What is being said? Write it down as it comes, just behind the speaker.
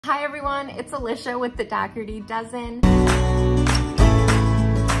Hi everyone, it's Alicia with the Doherty Dozen.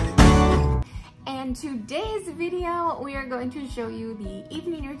 And today's video, we are going to show you the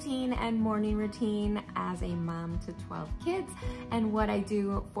evening routine and morning routine as a mom to 12 kids and what I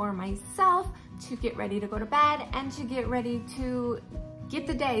do for myself to get ready to go to bed and to get ready to get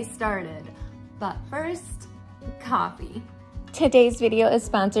the day started. But first, coffee. Today's video is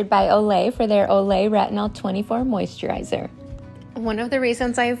sponsored by Olay for their Olay Retinol24 Moisturizer. One of the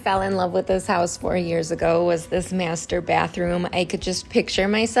reasons I fell in love with this house 4 years ago was this master bathroom. I could just picture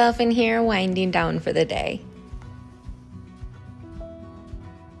myself in here winding down for the day.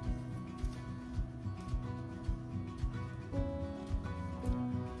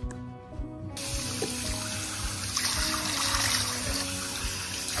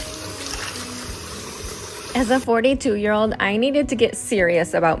 As a 42-year-old, I needed to get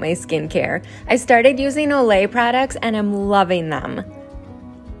serious about my skincare. I started using Olay products and I'm loving them.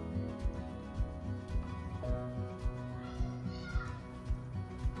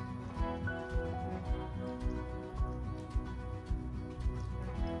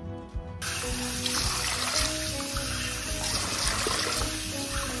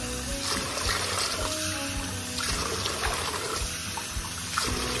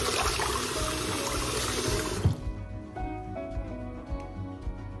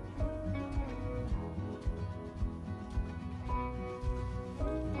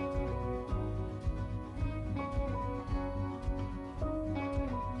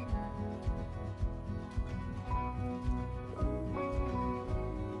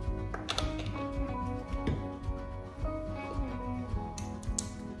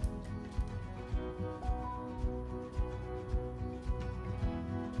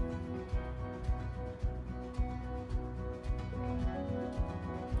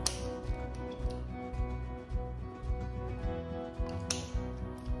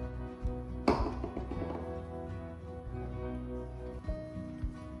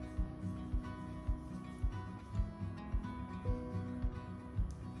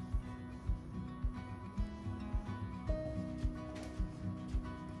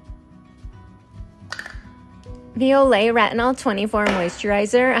 The Olay Retinol24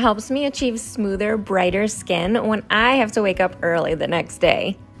 Moisturizer helps me achieve smoother, brighter skin when I have to wake up early the next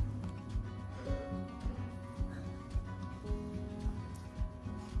day.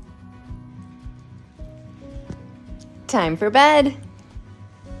 Time for bed.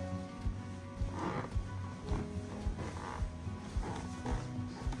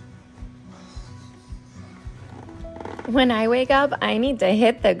 When I wake up, I need to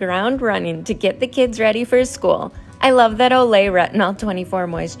hit the ground running to get the kids ready for school. I love that Olay Retinol24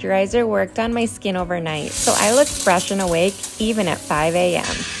 Moisturizer worked on my skin overnight, so I look fresh and awake even at 5 a.m.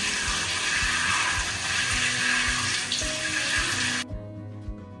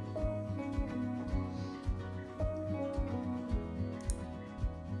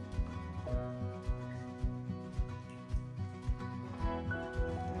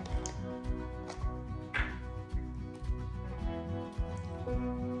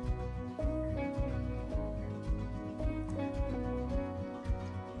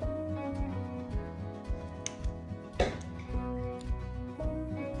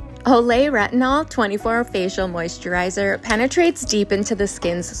 Olay Retinol24 Facial Moisturizer penetrates deep into the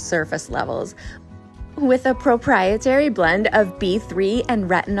skin's surface levels with a proprietary blend of B3 and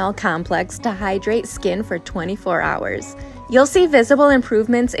retinol complex to hydrate skin for 24 hours. You'll see visible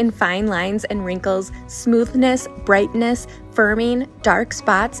improvements in fine lines and wrinkles, smoothness, brightness, firming, dark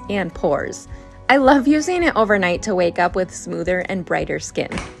spots, and pores. I love using it overnight to wake up with smoother and brighter skin.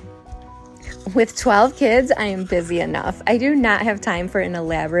 With 12 kids, I am busy enough. I do not have time for an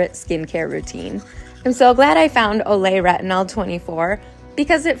elaborate skincare routine. I'm so glad I found Olay Retinol24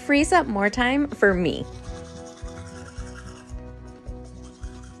 because it frees up more time for me.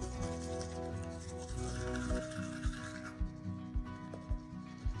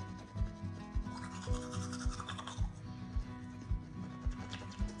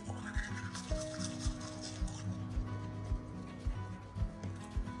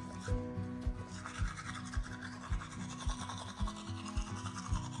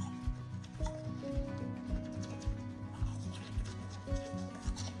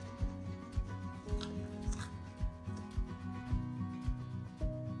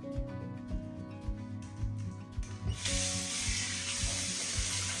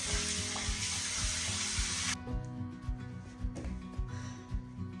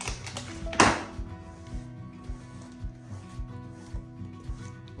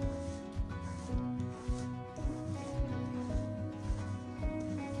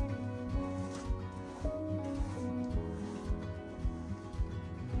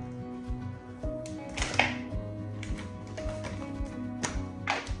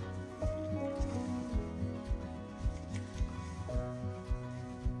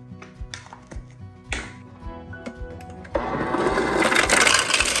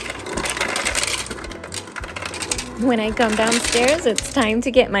 When I come downstairs, it's time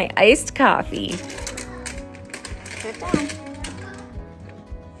to get my iced coffee. Sit down.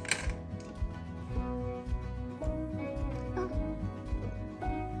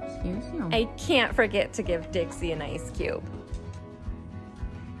 Excuse you. I can't forget to give Dixie an ice cube.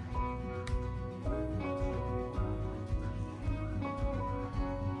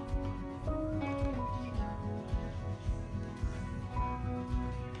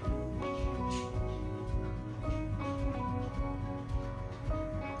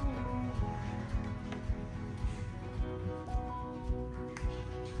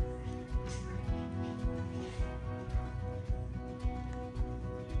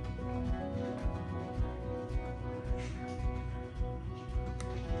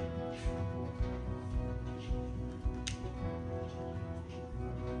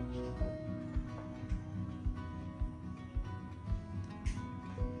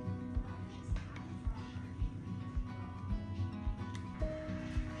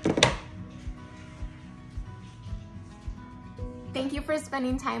 Thank you for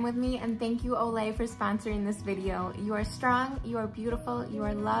spending time with me, and thank you, Olay, for sponsoring this video. You are strong, you are beautiful, you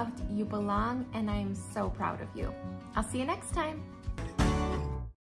are loved, you belong, and I am so proud of you. I'll see you next time.